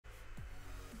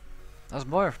I was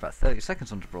Moira for about 30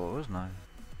 seconds on Gibraltar, wasn't I?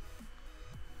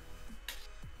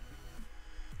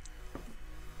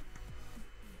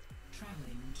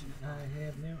 I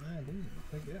have no idea.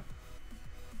 Pick it up.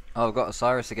 Oh, I've got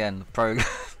Osiris again, pro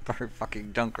pro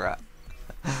fucking Junkrat.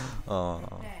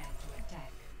 Oh.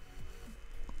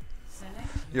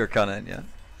 You're a cunt, yeah?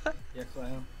 Yes, I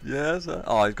am. Yes.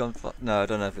 Oh, he's gone. No, I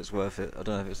don't know if it's worth it. I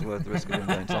don't know if it's worth the risk of him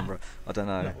going Sombra. I don't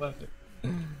know. Not worth it.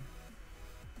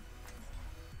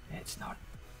 It's not.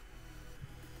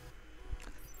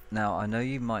 Now, I know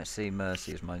you might see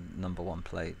Mercy as my #1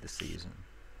 play this season.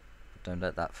 But don't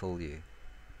let that fool you.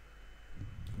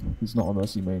 He's not a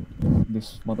Mercy main.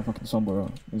 This motherfucking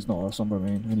Sombra is not a Sombra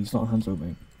main, and he's not a Hanzo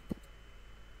main.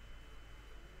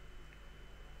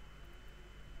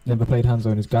 Never played Hanzo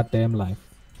in his goddamn life.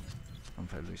 I'm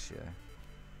playing Lucio.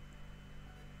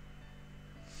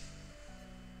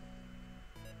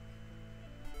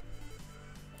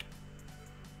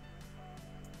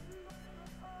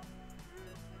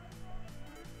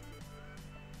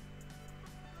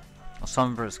 Well,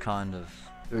 Sombra's kind of...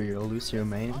 Oh, you're a Lucio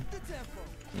main?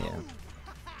 Yeah.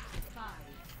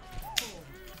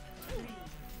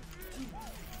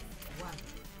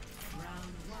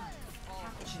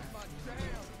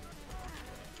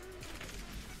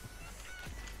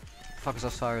 What the fuck is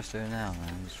Osiris doing now,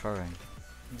 man? He's throwing.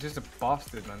 He's just a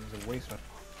bastard, man. He's a waste, man.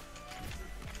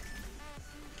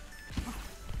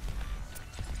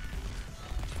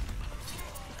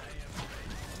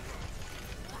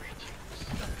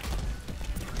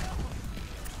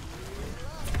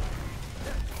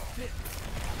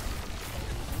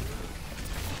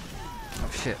 Oh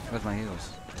shit, where's my heals?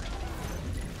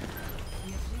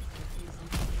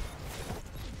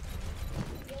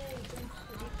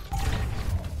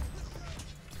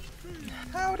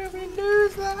 How did we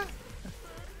lose that?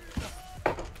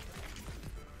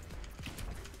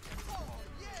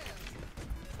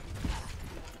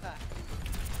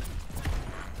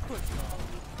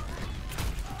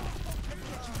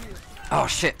 Oh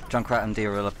shit! Junkrat and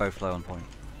Dia are both low on point.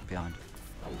 Behind.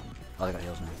 Oh, they got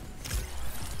heals now.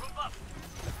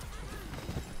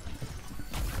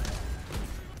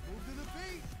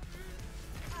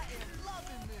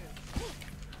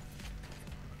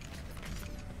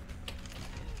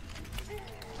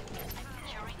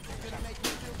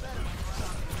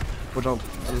 Watch out,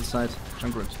 other side,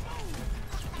 Junkrat.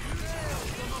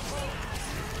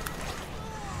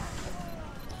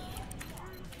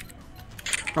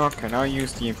 Okay, now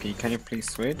use DMP. Can you please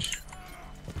switch?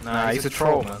 Nah, he's a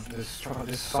troll, man. This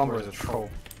Sombra is a troll.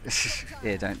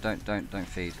 Yeah, don't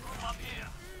feed.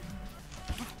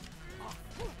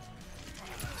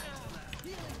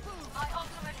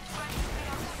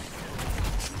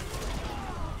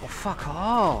 Oh, fuck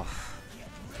off!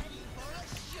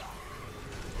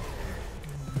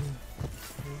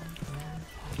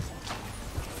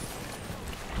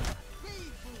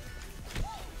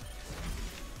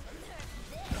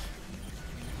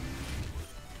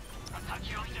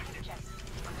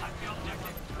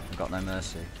 Got no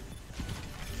mercy.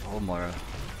 Oh, Moira.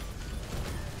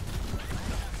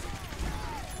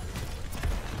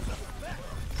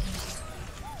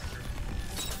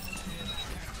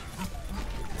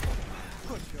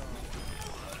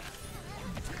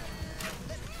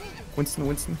 Winston.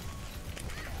 Winston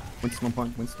on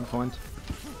point, Winston point.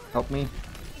 Help me.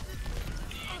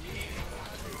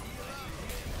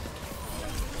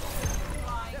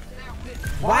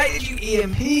 Why did you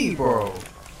EMP, bro?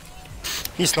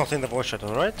 He's not in the voice chat,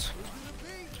 alright?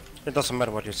 It doesn't matter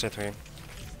what you say to him.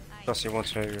 Because he won't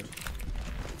hear you.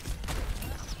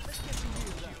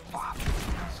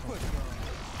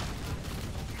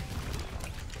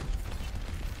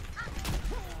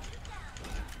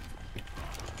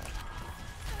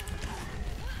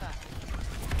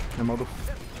 I'm out of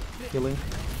healing.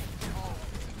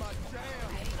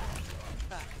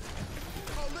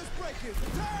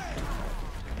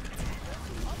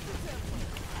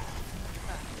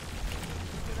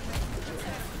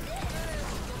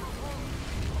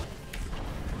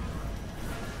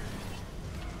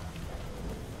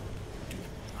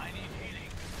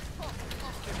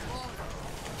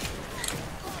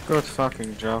 Good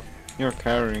fucking job. You're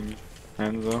carrying,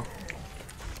 Enzo.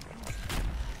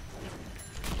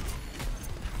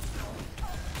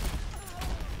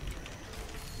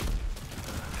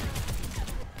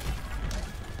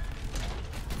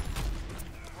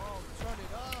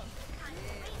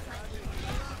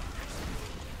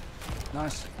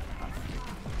 Nice.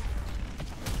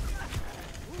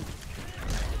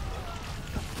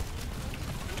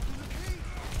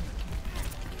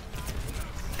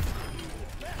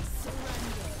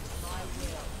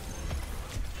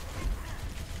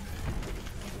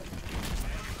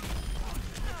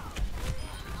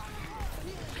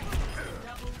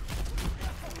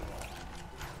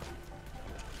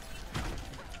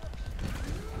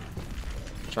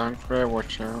 Jungle,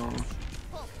 watch out.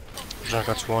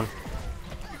 Jungle's one.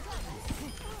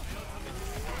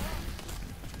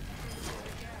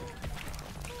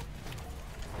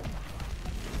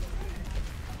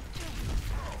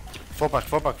 Fall back,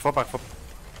 fall back, fall back, fall back.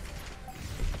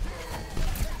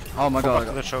 Oh my Fall back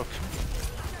to god. the choke.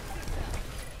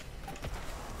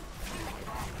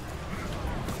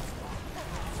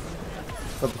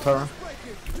 Got the Pharah.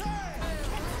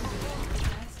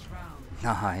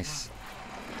 Nice.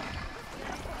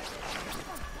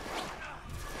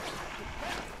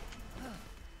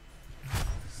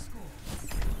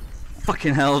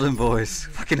 Fucking held them, boys.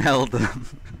 Fucking held them.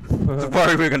 I was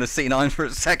worried we were going to C9 for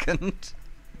a second.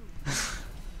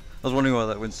 I was wondering why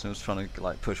that Winston was trying to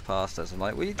like push past us. I'm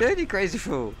like, what are you doing, you crazy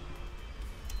fool?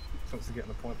 Wants to get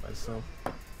the point by himself.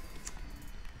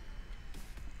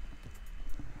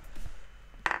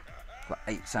 Got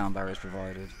 8 sound barriers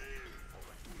provided.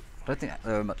 I don't think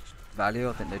they were much value.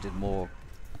 I think they did more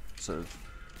sort of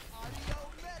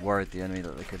worried the enemy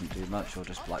that they couldn't do much, or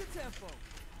just like,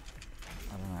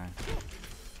 I don't know.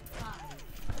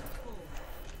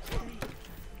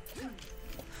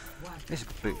 This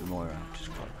boot the Moira, which is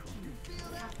quite cool.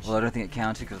 Well, I don't think it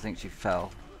counted because I think she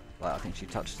fell. Like, I think she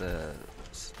touched the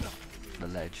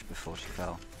ledge before she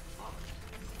fell.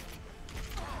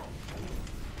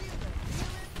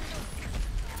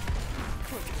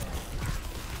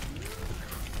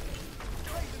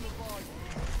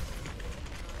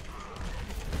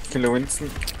 Kill a Winston.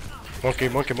 Monkey,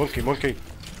 monkey, monkey, monkey.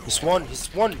 He's one, he's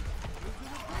one.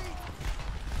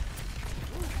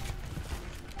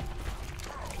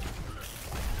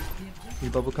 Is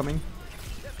bubble coming?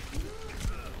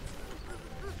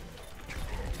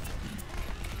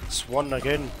 It's one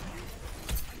again.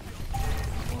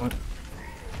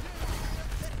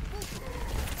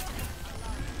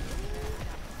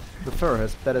 The Pharah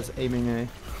has better aiming A.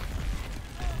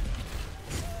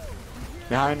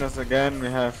 Behind us again, we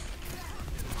have.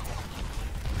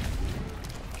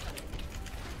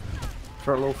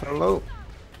 Pharah low.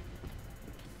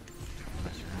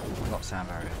 Got sound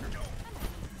barrier.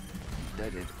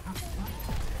 Deaded.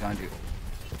 Behind you.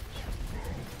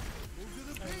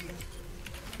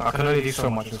 I can only do so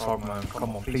much as hog, man.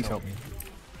 Come on, please help me.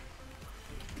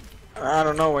 I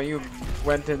don't know when you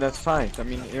went in that fight. I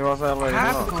mean, it was already I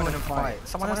have lost. to go in and fight.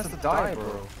 Someone has to die,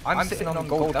 bro. I'm sitting on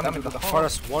gold damage with the heart.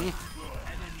 Forest one.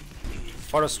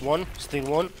 Forest one, still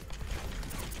one.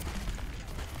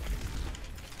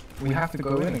 We have to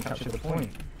go in and capture the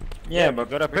point. Yeah, but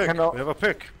We got a we pick. can, We have a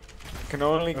pick. can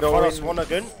only go Forest in. one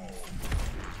again.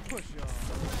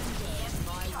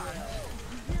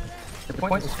 The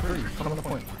point is free. Come on the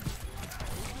point.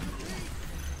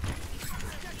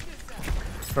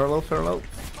 Pharah low.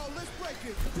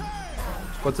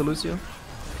 What's a Lucio?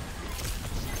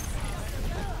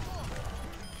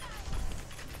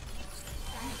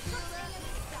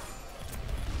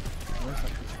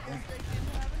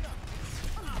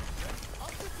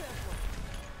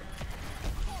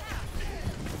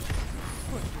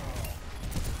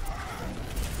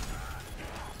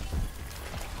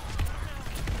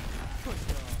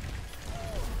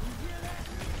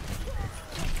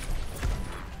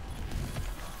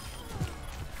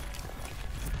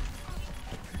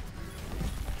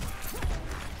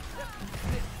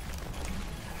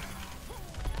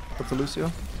 What's a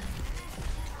Lucio?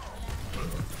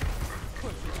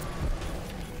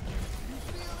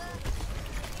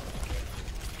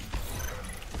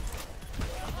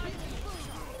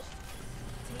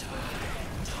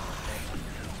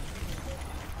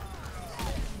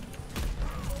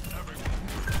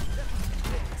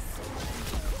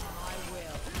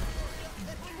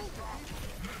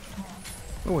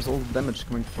 Where was all the damage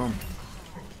coming from?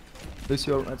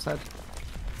 Lucio outside.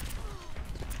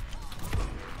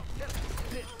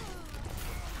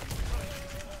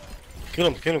 Kill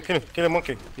him, kill him, kill him, kill him,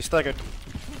 monkey. He's staggered.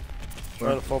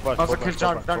 Well, fall back. Also fall kill back,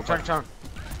 Chang, fall back, fall back. Chang.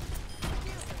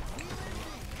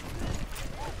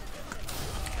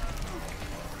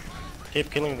 Keep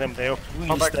killing them, they are really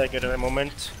Fall back. staggered at the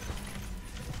moment.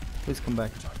 Please come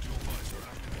back.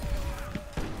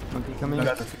 Monkey coming.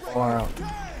 That's too far out.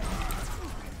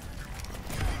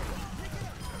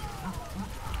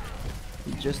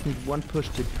 We just need one push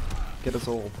to get us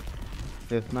all.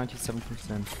 We have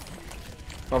 97%.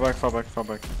 Fall back, fall back, fall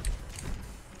back.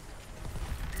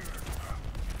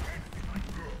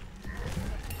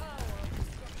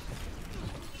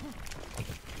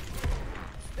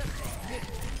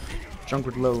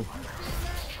 Jungle low.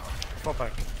 Fall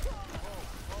back.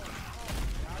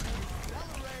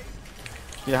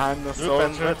 Behind the Loop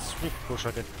and soldier. let's push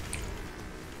again.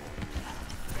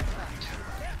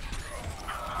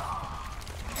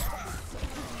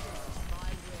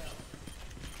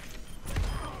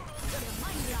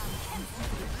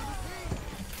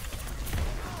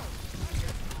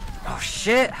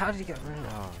 shit! How did he get rid of?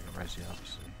 Oh, he got Resi,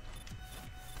 obviously.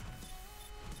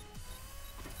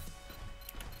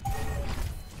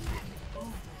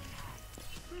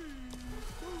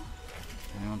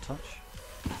 Anyone touch?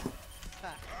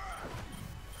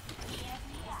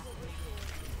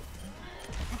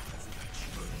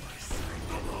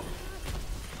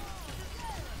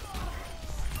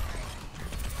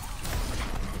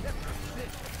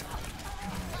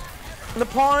 The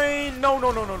point! No,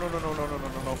 no, no, no, no, no, no, no, no, no,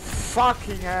 no, no.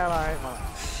 Fucking hell,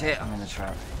 Shit, I'm in the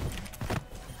trap.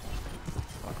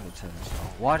 I could have turned this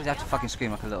off. Why did I have to fucking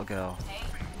scream like a little girl?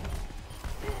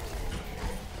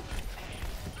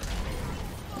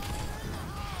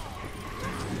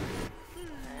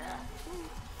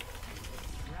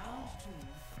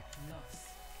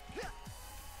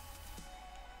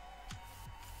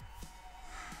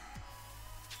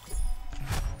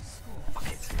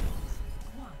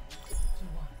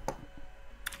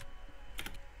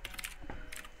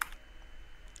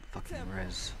 Fucking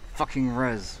res. Fucking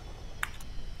res.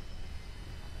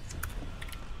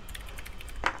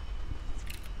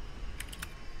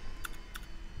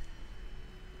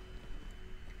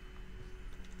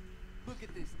 Look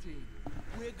at this team.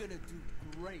 We're gonna do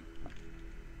great.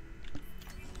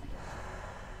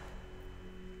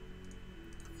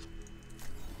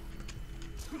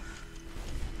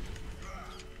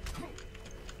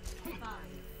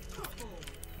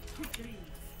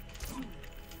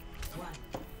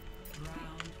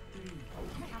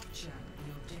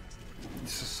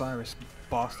 This Osiris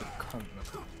bastard cunt.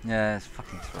 Yeah, it's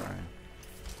fucking throwing.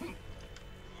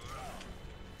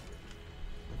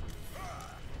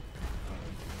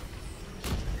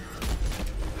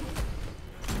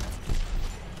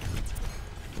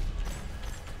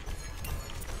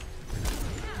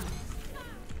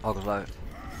 I'll go low.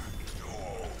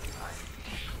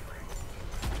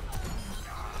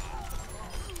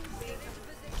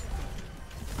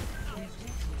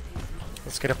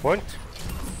 Let's get a point.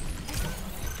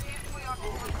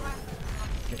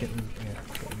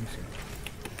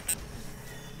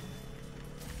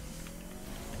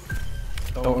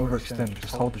 Don't overextend,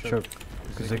 just hold the choke.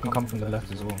 Because they can come from the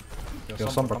left as well. Yo,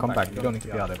 Sombra, come back. You don't need to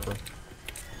be out there, bro.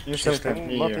 You Just said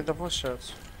not in the bush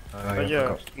shots. But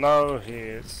yeah, yeah, now he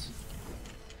is.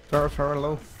 Farah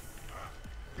low.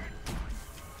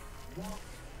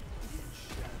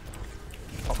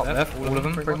 Top left, all of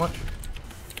them, pretty much.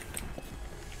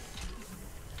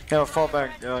 Yeah, fall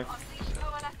back.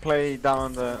 Play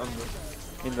down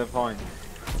in the point,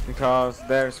 because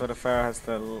there's where the Fair has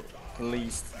the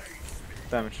least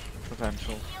damage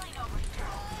potential.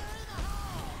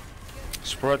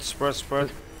 Spread, spread, spread.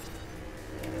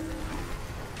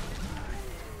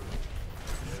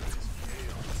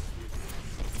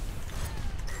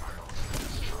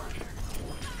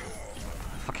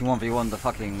 Fucking 1v1 the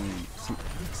fucking...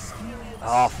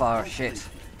 Oh, far shit.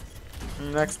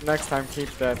 Next time, keep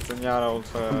that Zenyatta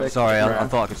ult. Sorry, I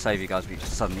thought I could save you guys, but you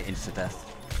just suddenly insta-death.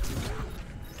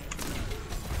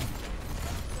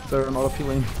 They're not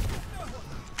appealing.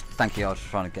 Thank you, I was just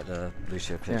trying to get the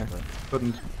Lucio pick, Yeah. but...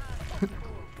 Couldn't.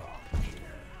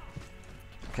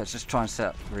 Okay, let's just try and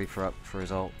set Reaper up for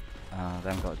his ult. They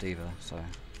haven't got a D.Va, so...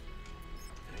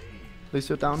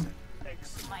 Lucio down.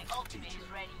 My ultimate is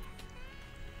ready.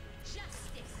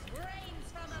 Justice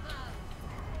reigns from above.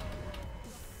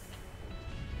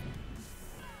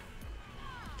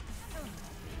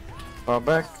 Fall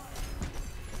back.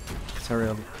 Sorry,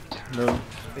 no.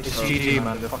 It's GG,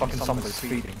 man. The fucking Sombra is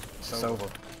feeding. It's over.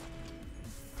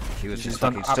 He was She's just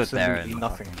done fucking stood there absolutely and...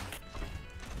 nothing.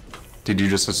 Did you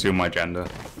just assume my gender?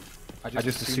 I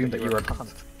just assumed that you were a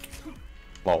cunt.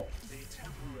 Well.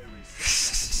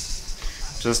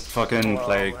 Just fucking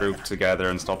play group together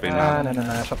and stop being Nah, loud.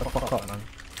 nah, shut the fuck up, man.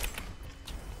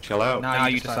 Chill out. Now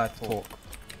you decide to talk.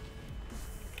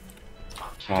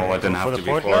 Well, I didn't For have the to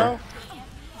point before. now?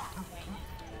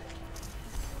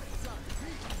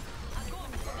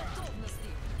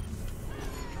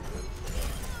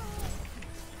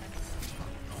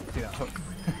 See that hook?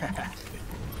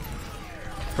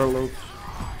 Throw low.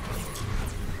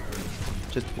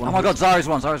 Just one. Oh my god, Zarya's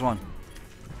one, Zarya's one.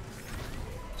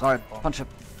 Zarya, punch him.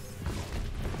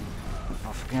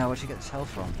 Oh fucking hell, where'd she get this health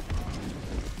from?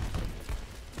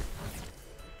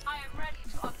 I am ready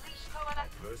to unleash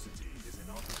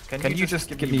coalition. Can you just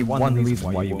give me one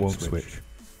reason why you won't switch?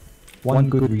 One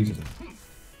good reason.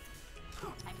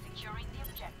 I'm securing the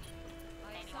objective.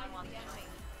 Anyone want to join?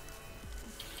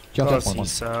 Just Plus one.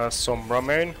 he's Sombra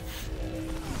main.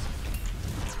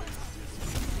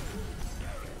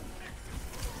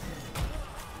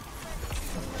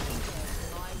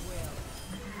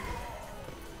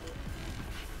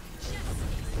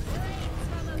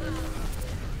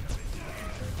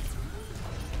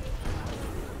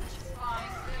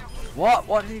 What?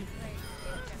 What did he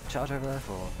charge over there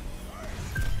for?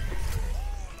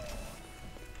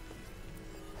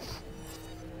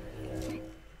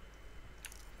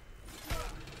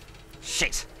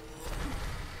 Shit!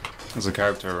 There's a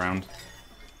character around.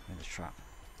 In the trap.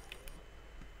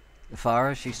 The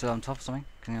Farah, is she still on top of something?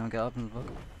 Can you get up and look?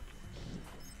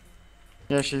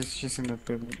 Yeah, she's in that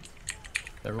building.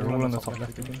 They're all on the top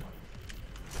left again.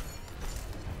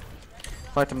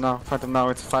 Fight them now,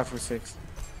 it's 5v6.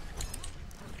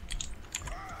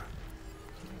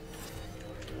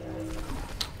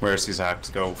 Where's his axe?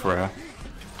 Go for her.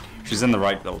 She's in the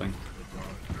right building.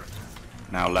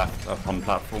 Now left up on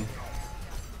platform.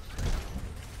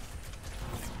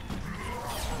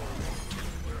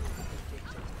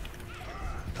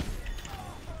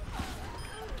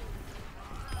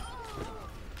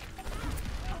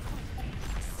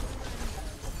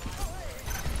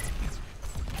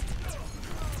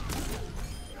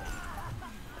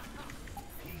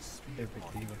 Epic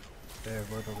diva. Their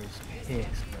Robo is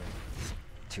pissed, bro.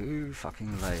 Too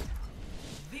fucking late.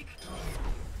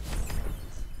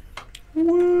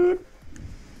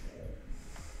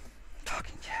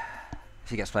 Fucking yeah. If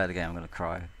he gets played again, I'm gonna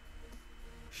cry.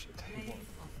 Shit.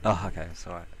 Oh, okay, it's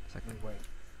alright. It's okay. Wait.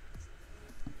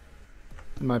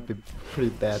 It might be pretty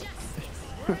bad.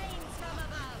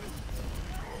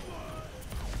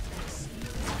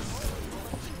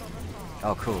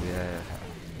 Oh, cool, yeah.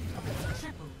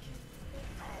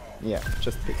 Yeah,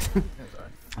 just pick.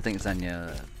 I think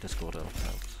Xenia Discord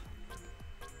helps.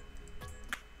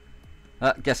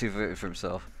 Guess who voted for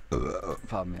himself?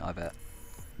 Pardon me, I bet.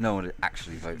 No one would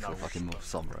actually vote for fucking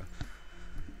Sombra.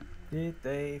 Did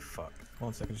they fuck?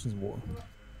 1 second, just need water.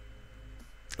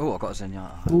 Oh, I got a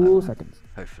Xenia. 2 seconds.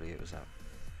 Hopefully it was out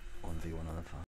 1v1 on the phone.